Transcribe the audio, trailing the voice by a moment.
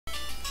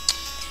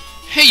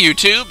Hey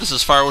YouTube, this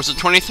is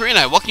FireWizard23 and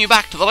I welcome you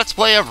back to the Let's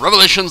Play of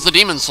Revelations the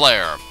Demon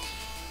Slayer.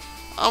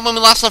 When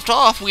we last left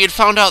off, we had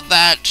found out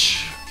that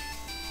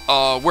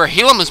where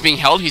Helam is being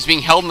held, he's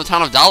being held in the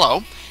town of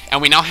Dalo,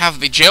 and we now have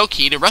the jail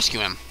key to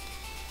rescue him.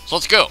 So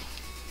let's go.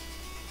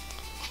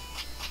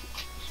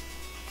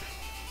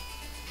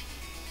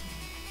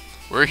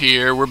 We're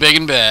here, we're big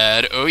and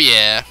bad, oh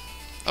yeah.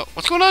 Oh,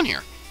 what's going on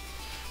here?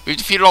 We've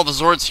defeated all the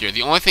Zords here.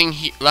 The only thing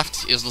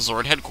left is the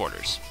Zord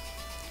headquarters.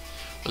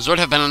 The Zord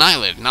have been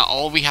annihilated. Now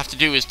all we have to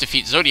do is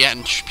defeat Zodiac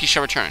and peace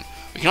shall return.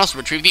 We can also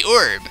retrieve the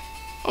orb.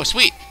 Oh,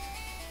 sweet.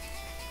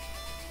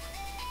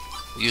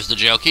 Use the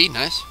jail key.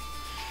 Nice.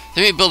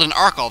 They may build an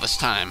ark all this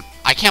time.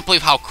 I can't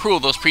believe how cruel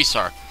those priests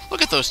are.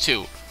 Look at those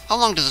two. How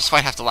long does this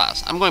fight have to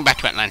last? I'm going back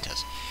to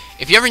Atlantis.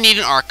 If you ever need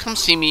an ark, come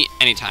see me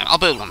anytime. I'll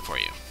build one for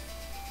you.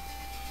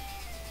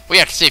 What do you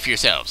have to say for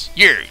yourselves?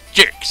 You're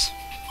jerks.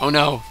 Oh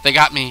no, they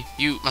got me.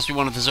 You must be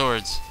one of the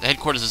Zords. The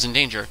headquarters is in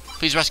danger.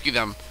 Please rescue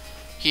them.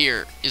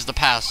 Here is the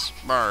pass,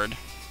 Bard.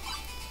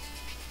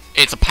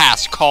 It's a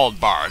pass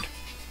called Bard.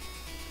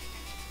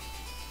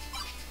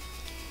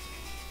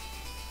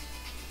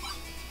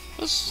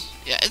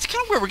 Yeah, it's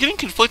kind of weird. We're getting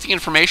conflicting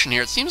information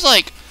here. It seems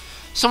like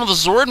some of the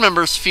Zord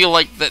members feel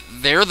like that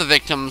they're the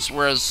victims,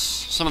 whereas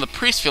some of the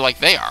priests feel like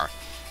they are.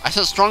 I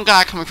saw a strong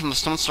guy coming from the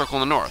stone circle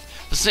in the north.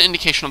 This is an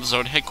indication of the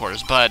Zord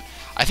headquarters, but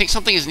I think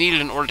something is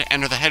needed in order to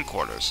enter the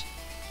headquarters.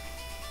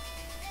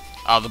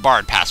 The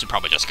Bard pass we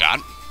probably just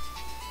got.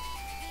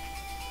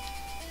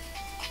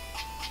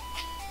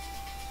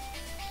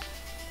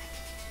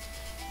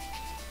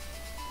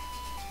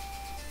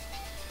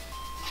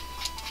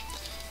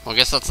 Well, I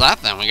guess that's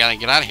that then. We gotta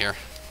get out of here.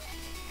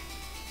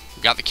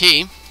 We got the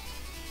key.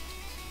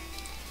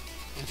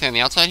 Anything on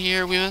the outside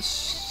here we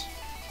missed?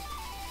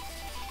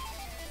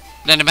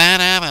 Yeah,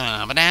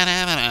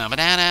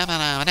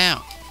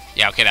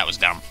 okay, that was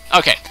dumb.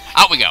 Okay,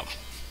 out we go.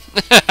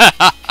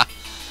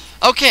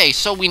 Okay,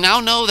 so we now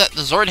know that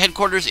the Zord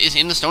headquarters is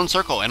in the stone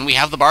circle, and we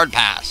have the Bard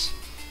pass.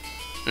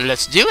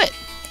 Let's do it.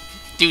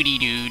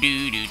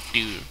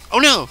 Doo-dee-doo-doo-doo-doo. Oh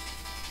no!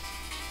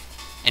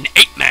 An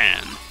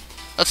 8-man.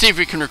 Let's see if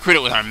we can recruit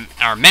it with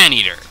our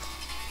man-eater.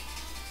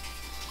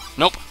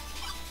 Nope.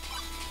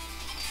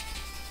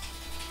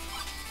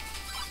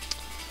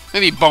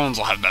 Maybe Bones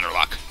will have better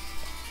luck.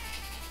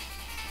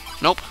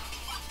 Nope.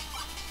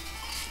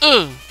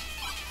 Ugh.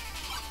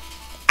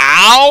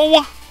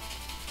 Ow!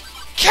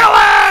 Kill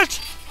it!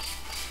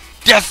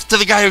 Death to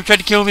the guy who tried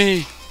to kill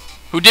me!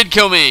 Who did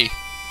kill me!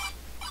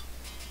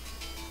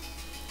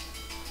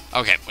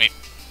 Okay, wait.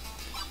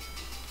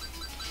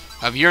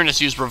 Have Uranus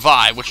use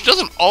Revive, which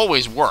doesn't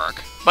always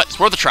work, but it's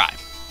worth a try.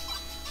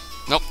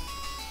 Nope.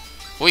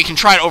 Well, we can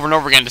try it over and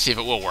over again to see if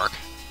it will work.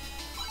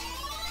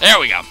 There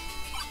we go.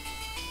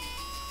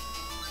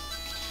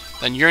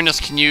 Then Uranus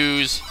can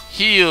use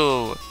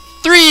Heal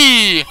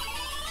 3!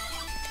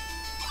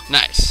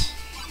 Nice.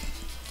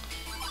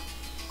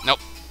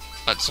 Nope.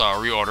 Let's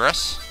reorder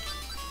us.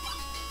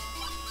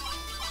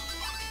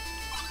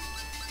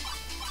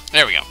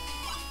 There we go.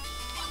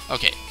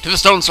 Okay, to the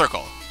stone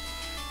circle.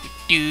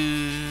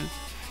 Do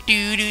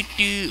do do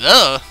do.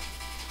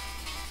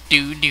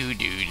 Do do do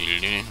do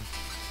do.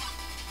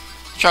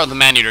 Try with the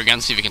man-eater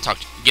again. See if we can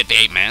get the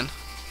 8-man.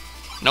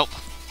 Nope.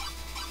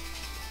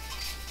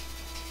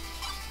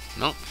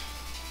 Nope.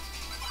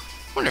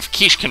 Wonder if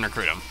Quiche can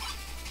recruit him.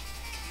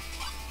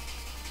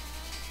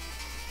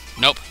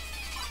 Nope.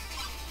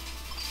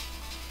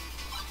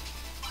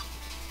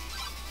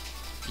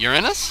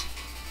 Uranus?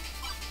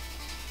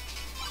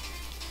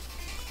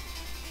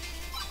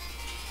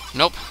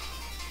 Nope.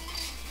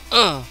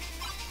 Ugh.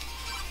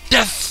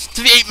 Death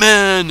to the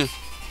 8-man!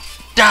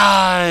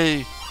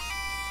 Die!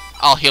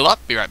 I'll heal up,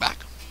 be right back.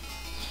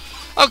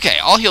 Okay,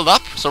 all healed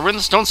up, so we're in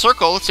the stone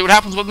circle. Let's see what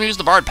happens when we use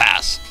the Bard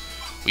pass.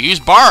 We use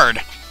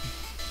Bard.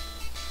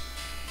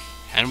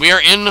 And we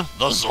are in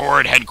the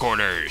Zord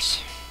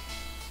headquarters.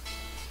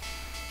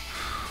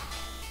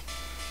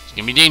 It's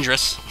gonna be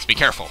dangerous. Let's be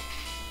careful.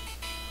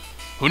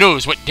 Who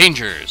knows what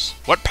dangers,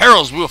 what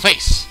perils we will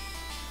face?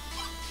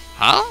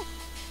 Huh?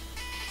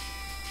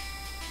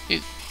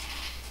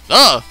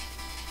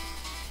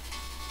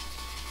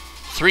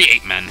 3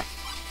 8-men.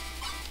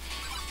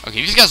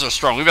 Okay, these guys are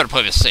strong. We better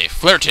play this safe.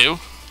 Flare 2.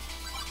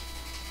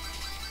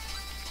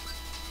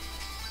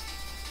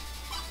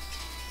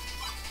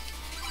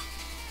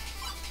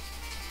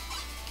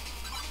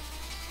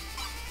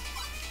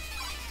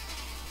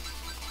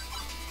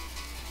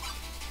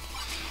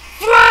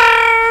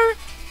 Flare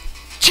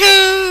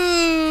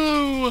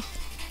 2!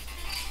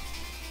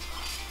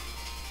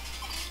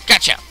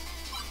 Gotcha.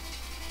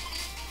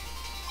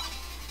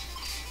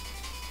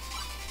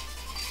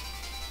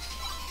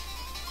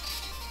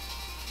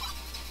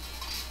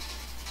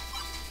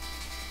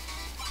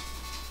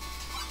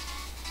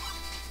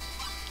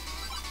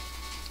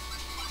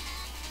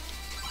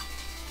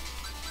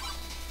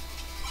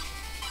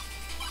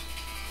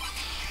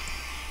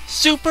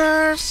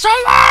 Super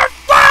Solar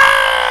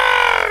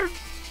Flare!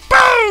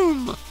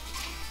 Boom!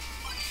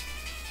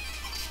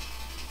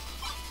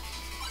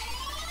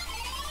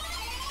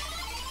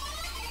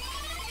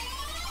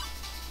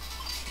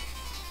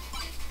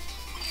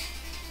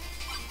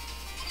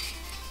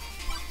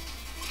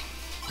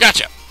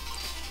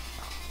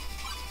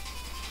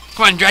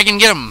 Come on, dragon,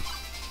 get him.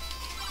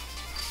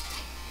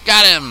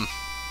 Got him.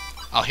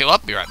 I'll heal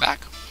up, be right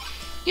back.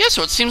 Yeah,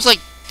 so it seems like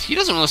he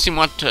doesn't really seem to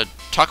want to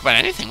talk about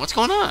anything. What's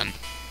going on?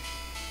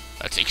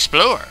 Let's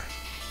explore.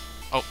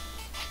 Oh,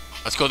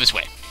 let's go this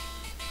way.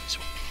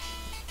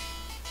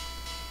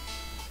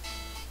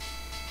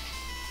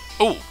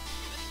 Oh,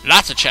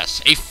 lots of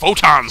chests. A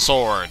photon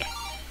sword.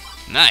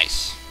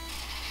 Nice.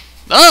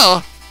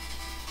 Oh!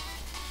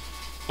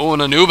 Oh,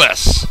 an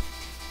Anubis.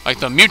 Like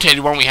the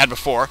mutated one we had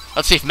before.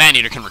 Let's see if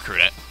Maneater can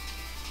recruit it.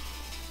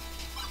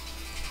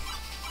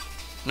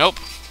 Nope.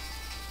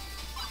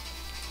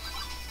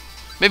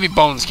 Maybe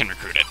Bones can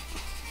recruit it.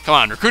 Come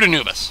on, recruit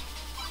Anubis.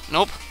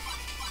 Nope.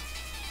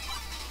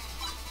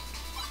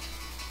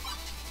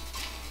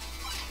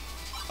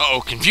 Uh-oh,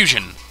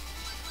 confusion.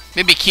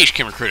 Maybe Quiche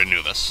can recruit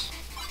Anubis.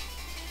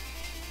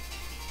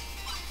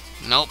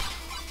 Nope.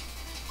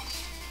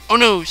 Oh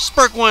no,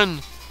 Spark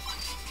one!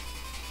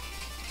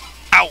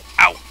 Ow,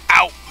 ow,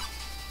 ow!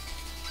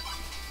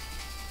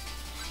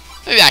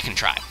 Maybe I can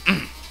try.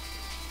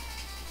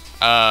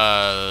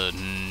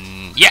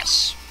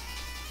 Yes.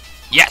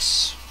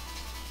 Yes.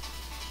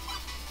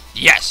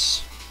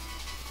 Yes.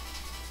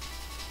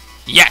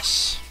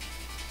 Yes.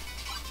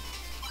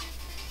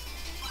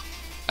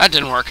 That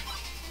didn't work.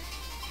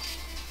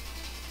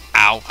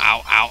 Ow,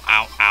 ow, ow,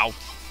 ow, ow.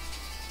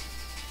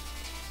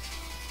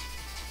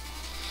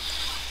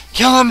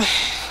 Kill him!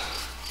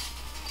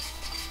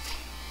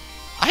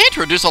 I hate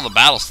to reduce all the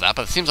battles to that,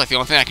 but it seems like the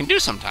only thing I can do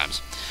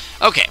sometimes.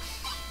 Okay.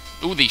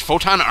 Ooh, the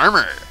photon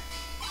armor.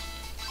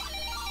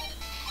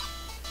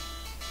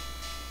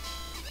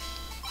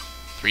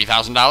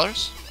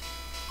 $3,000.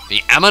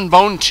 The Ammon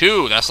Bone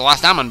 2. That's the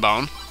last Ammon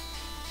Bone.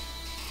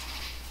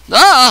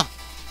 Ah!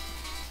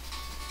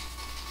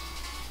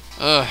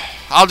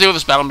 I'll deal with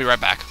this battle and be right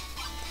back.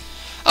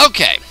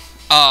 Okay.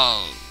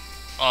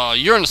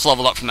 Uranus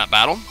leveled up from that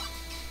battle.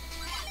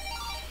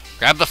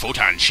 Grab the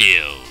photon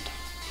shield.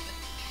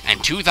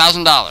 And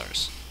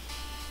 $2,000.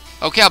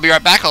 Okay, I'll be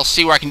right back. I'll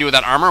see what I can do with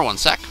that armor. One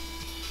sec.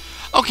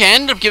 Okay, I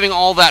ended up giving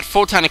all that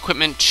photon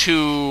equipment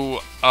to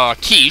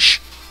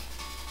Quiche.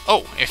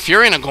 Oh, a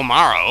Fury and a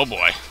Gomara. Oh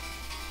boy.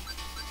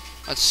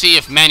 Let's see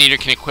if Maneater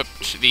can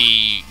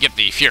get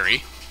the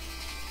Fury.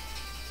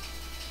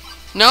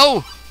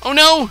 No! Oh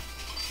no!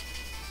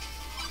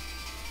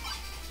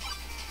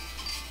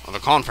 Well,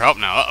 they're calling for help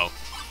now. Uh-oh.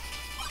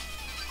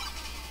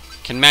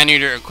 Can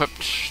Maneater equip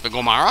the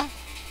Gomara?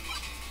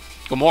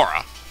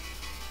 Gomora.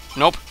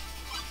 Nope.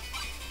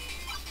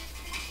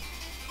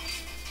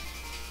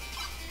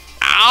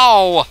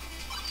 Ow!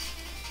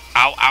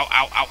 Ow, ow,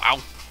 ow, ow,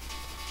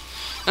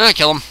 ow.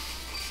 Kill him.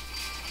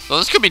 So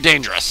this could be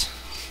dangerous.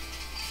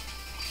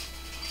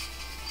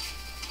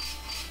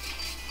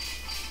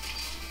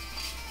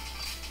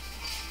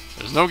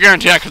 There's no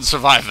guarantee I could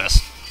survive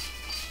this.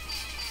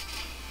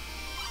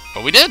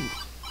 But we did.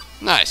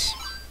 Nice.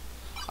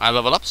 I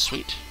level up.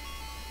 Sweet.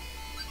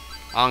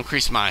 I'll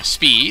increase my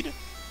speed.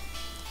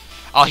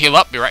 I'll heal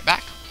up. Be right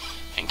back.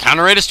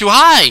 Encounter rate is too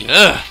high.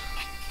 Ugh.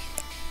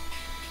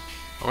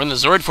 We're in the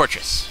Zord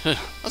Fortress.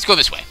 Let's go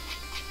this way.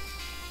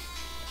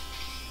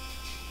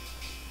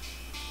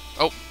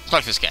 Oh,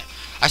 talk to this guy.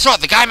 I saw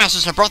it. The Guy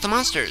Masters have brought the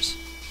monsters.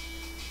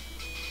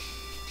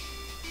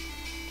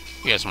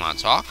 You guys want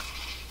to talk?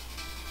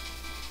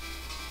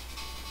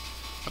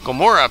 A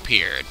Gomora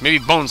appeared. Maybe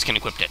Bones can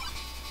equip it.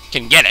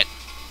 Can get it.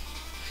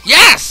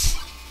 Yes!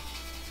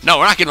 No,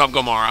 we're not giving up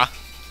Gomora.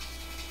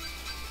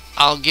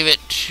 I'll give it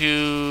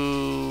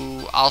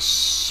to... I'll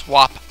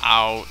swap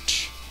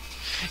out...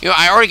 You know,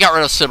 I already got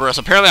rid of Sybaris.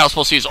 Apparently I was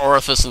supposed to use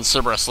Orithus and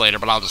Sybaris later,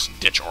 but I'll just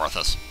ditch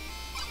Orithus.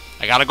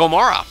 I got a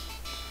Gomora.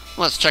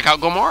 Let's check out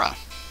Gomora.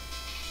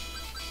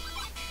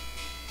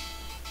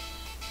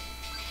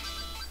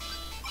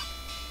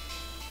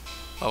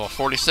 Level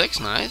 46,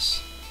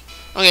 nice.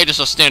 Okay,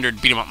 just a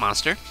standard beat-em-up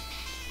monster.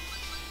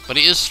 But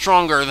he is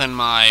stronger than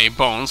my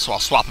Bones, so I'll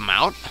swap him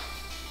out.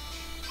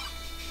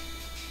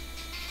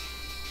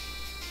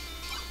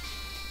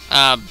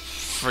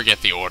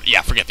 Forget the order.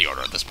 Yeah, forget the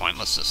order at this point.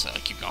 Let's just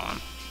keep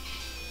going.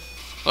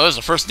 Well, there's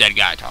the first dead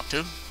guy I talked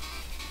to.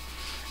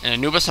 An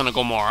Anubis and a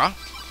Gomora.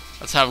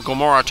 Let's have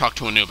Gomora talk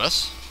to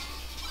Anubis.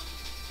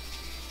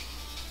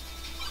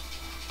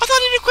 I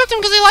thought he'd equipped him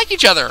because they like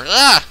each other.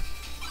 Ah!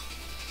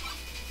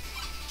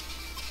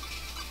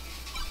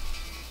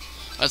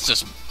 Let's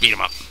just beat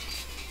him up.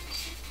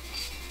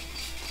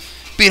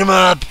 Beat him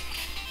up!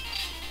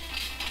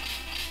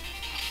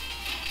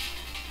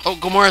 Oh,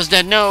 Gomora's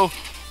dead. No!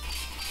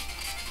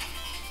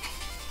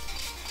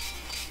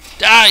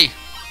 Die!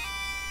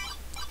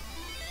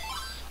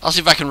 I'll see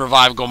if I can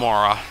revive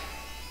Gomora.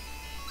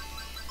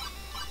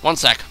 One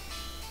sec.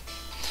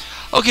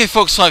 Okay,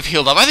 folks, so I've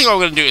healed up. I think what I'm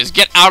going to do is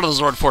get out of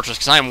the Zord Fortress,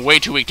 because I am way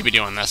too weak to be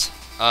doing this.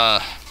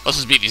 Let's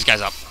just beat these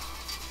guys up.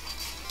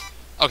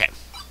 Okay.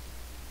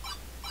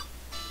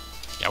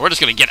 Yeah, we're just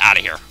going to get out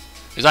of here,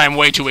 because I am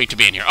way too weak to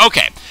be in here.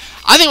 Okay.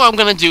 I think what I'm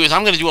going to do is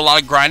I'm going to do a lot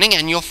of grinding,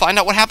 and you'll find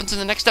out what happens in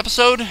the next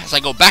episode as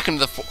I go back into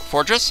the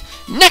fortress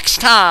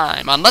next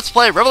time on Let's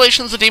Play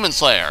Revelations of Demon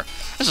Slayer.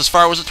 This is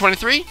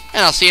FireWizard23,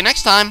 and I'll see you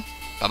next time.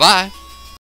 Bye-bye.